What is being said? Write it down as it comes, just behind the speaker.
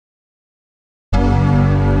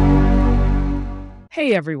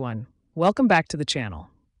Hey everyone, welcome back to the channel.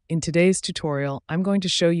 In today's tutorial, I'm going to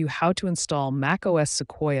show you how to install macOS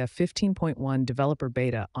Sequoia 15.1 Developer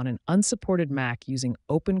Beta on an unsupported Mac using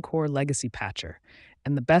OpenCore Legacy Patcher.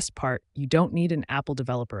 And the best part, you don't need an Apple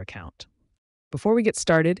developer account. Before we get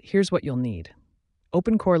started, here's what you'll need.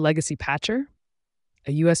 OpenCore Legacy Patcher,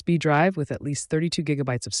 a USB drive with at least 32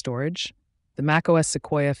 gigabytes of storage, the macOS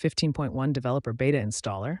Sequoia 15.1 Developer Beta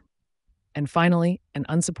installer, and finally, an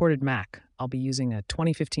unsupported Mac. I'll be using a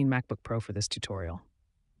 2015 MacBook Pro for this tutorial.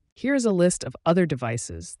 Here's a list of other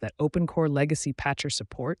devices that OpenCore Legacy Patcher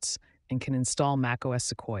supports and can install macOS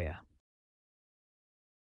Sequoia.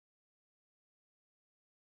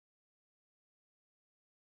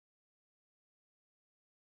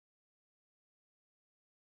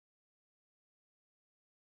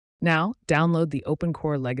 Now, download the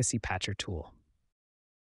OpenCore Legacy Patcher tool.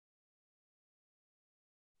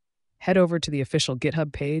 Head over to the official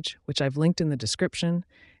GitHub page, which I've linked in the description,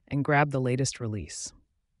 and grab the latest release.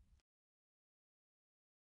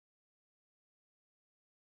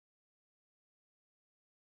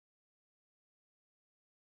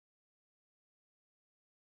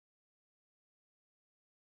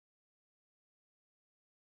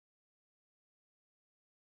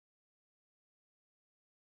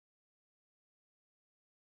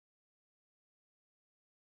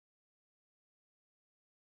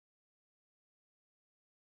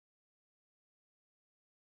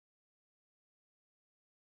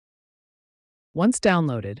 Once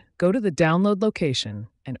downloaded, go to the download location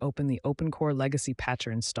and open the OpenCore Legacy Patcher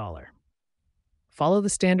installer. Follow the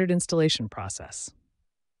standard installation process.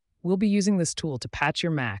 We'll be using this tool to patch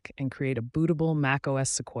your Mac and create a bootable macOS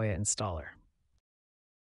Sequoia installer.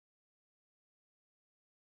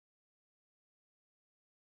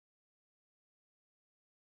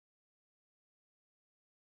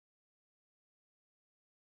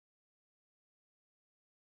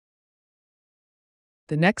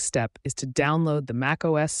 The next step is to download the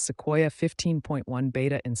macOS Sequoia 15.1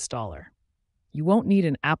 beta installer. You won't need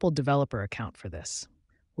an Apple developer account for this.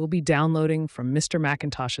 We'll be downloading from Mr.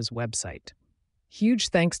 Macintosh's website. Huge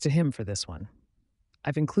thanks to him for this one.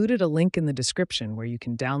 I've included a link in the description where you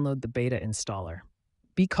can download the beta installer.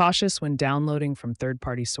 Be cautious when downloading from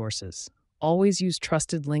third-party sources. Always use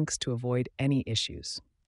trusted links to avoid any issues.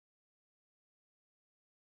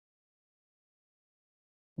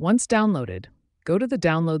 Once downloaded, go to the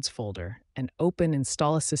Downloads folder and open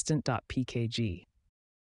installassistant.pkg.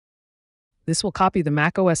 This will copy the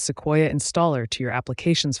macOS Sequoia installer to your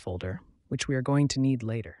Applications folder, which we are going to need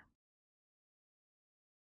later.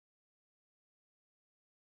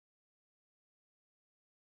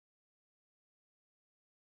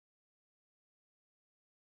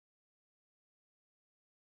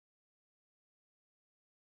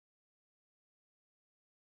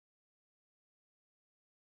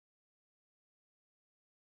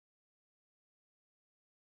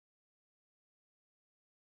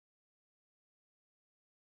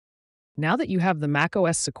 Now that you have the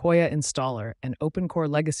macOS Sequoia installer and OpenCore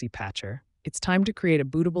Legacy Patcher, it's time to create a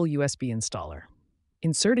bootable USB installer.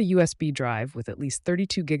 Insert a USB drive with at least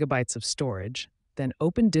 32 gigabytes of storage, then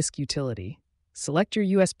open Disk Utility, select your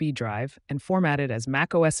USB drive, and format it as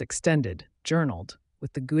macOS Extended, journaled,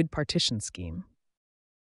 with the GUID partition scheme.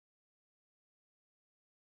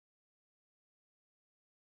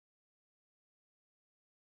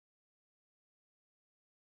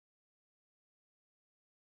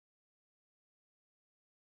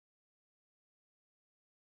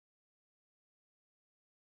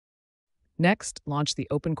 Next, launch the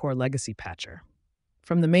OpenCore Legacy Patcher.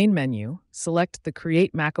 From the main menu, select the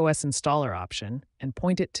Create macOS Installer option and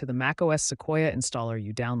point it to the macOS Sequoia installer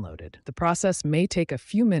you downloaded. The process may take a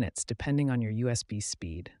few minutes depending on your USB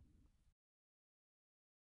speed.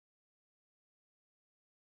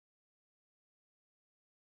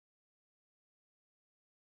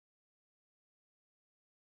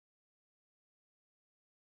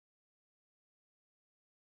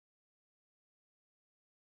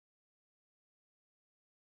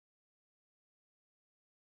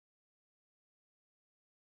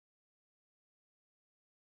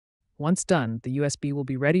 Once done, the USB will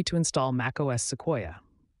be ready to install macOS Sequoia.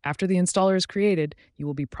 After the installer is created, you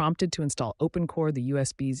will be prompted to install OpenCore the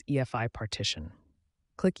USB's EFI partition.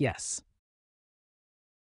 Click Yes.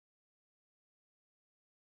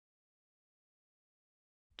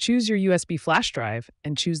 Choose your USB flash drive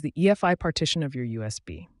and choose the EFI partition of your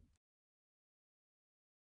USB.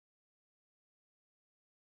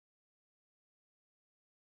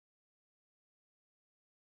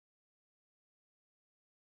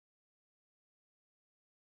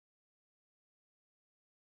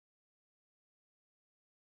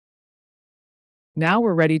 Now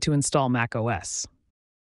we're ready to install macOS.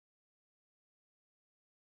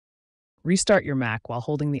 Restart your Mac while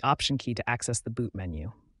holding the Option key to access the boot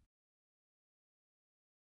menu.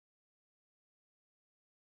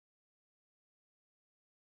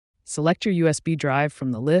 Select your USB drive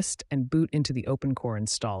from the list and boot into the OpenCore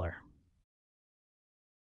installer.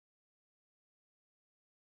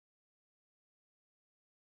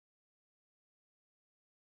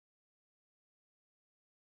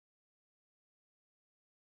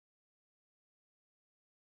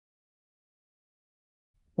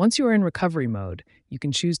 Once you are in recovery mode, you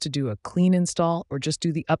can choose to do a clean install or just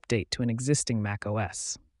do the update to an existing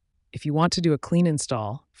macOS. If you want to do a clean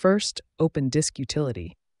install, first open Disk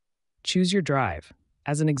Utility. Choose your drive.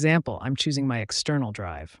 As an example, I'm choosing my external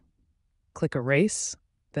drive. Click Erase,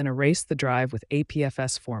 then erase the drive with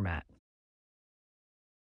APFS format.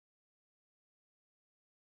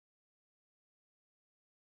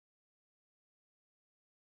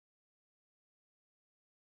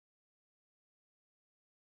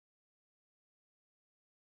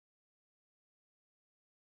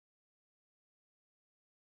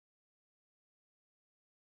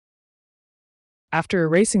 After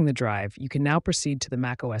erasing the drive, you can now proceed to the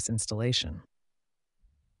macOS installation.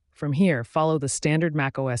 From here, follow the standard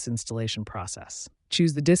macOS installation process.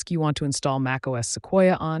 Choose the disk you want to install macOS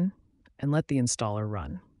Sequoia on, and let the installer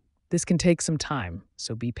run. This can take some time,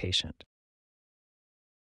 so be patient.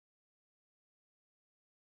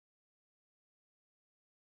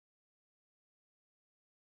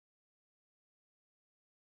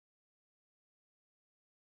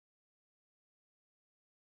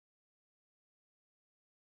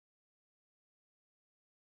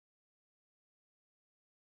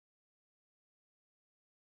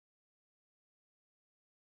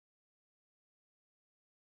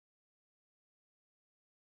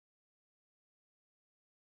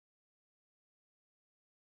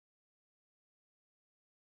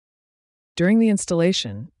 During the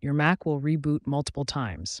installation, your Mac will reboot multiple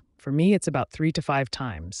times. For me, it's about 3 to 5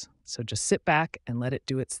 times, so just sit back and let it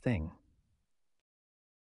do its thing.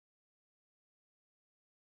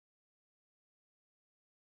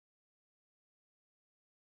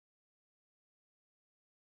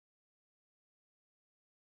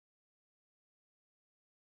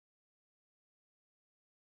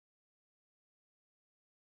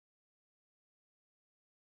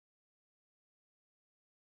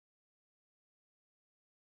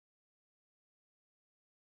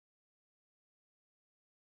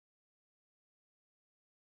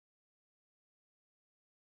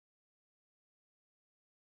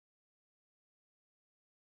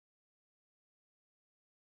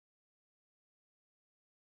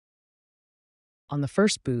 On the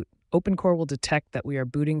first boot, OpenCore will detect that we are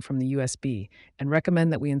booting from the USB and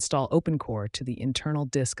recommend that we install OpenCore to the internal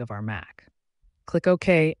disk of our Mac. Click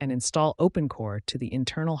OK and install OpenCore to the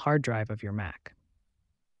internal hard drive of your Mac.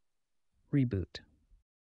 Reboot.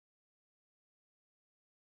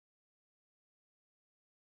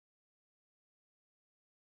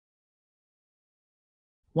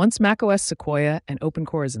 Once macOS Sequoia and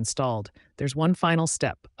OpenCore is installed, there's one final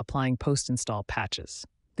step, applying post-install patches.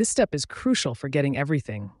 This step is crucial for getting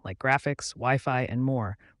everything, like graphics, Wi-Fi, and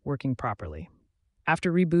more, working properly.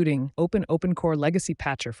 After rebooting, open OpenCore Legacy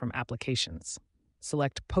Patcher from Applications.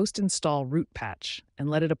 Select Post-Install Root Patch and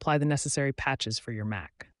let it apply the necessary patches for your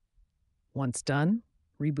Mac. Once done,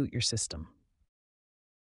 reboot your system.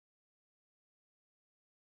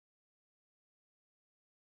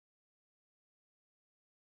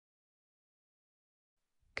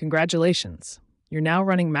 Congratulations! You're now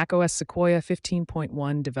running macOS Sequoia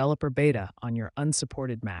 15.1 Developer Beta on your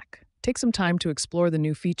unsupported Mac. Take some time to explore the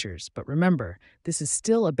new features, but remember, this is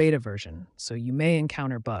still a beta version, so you may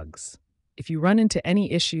encounter bugs. If you run into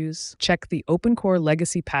any issues, check the OpenCore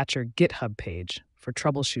Legacy Patcher GitHub page for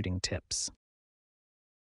troubleshooting tips.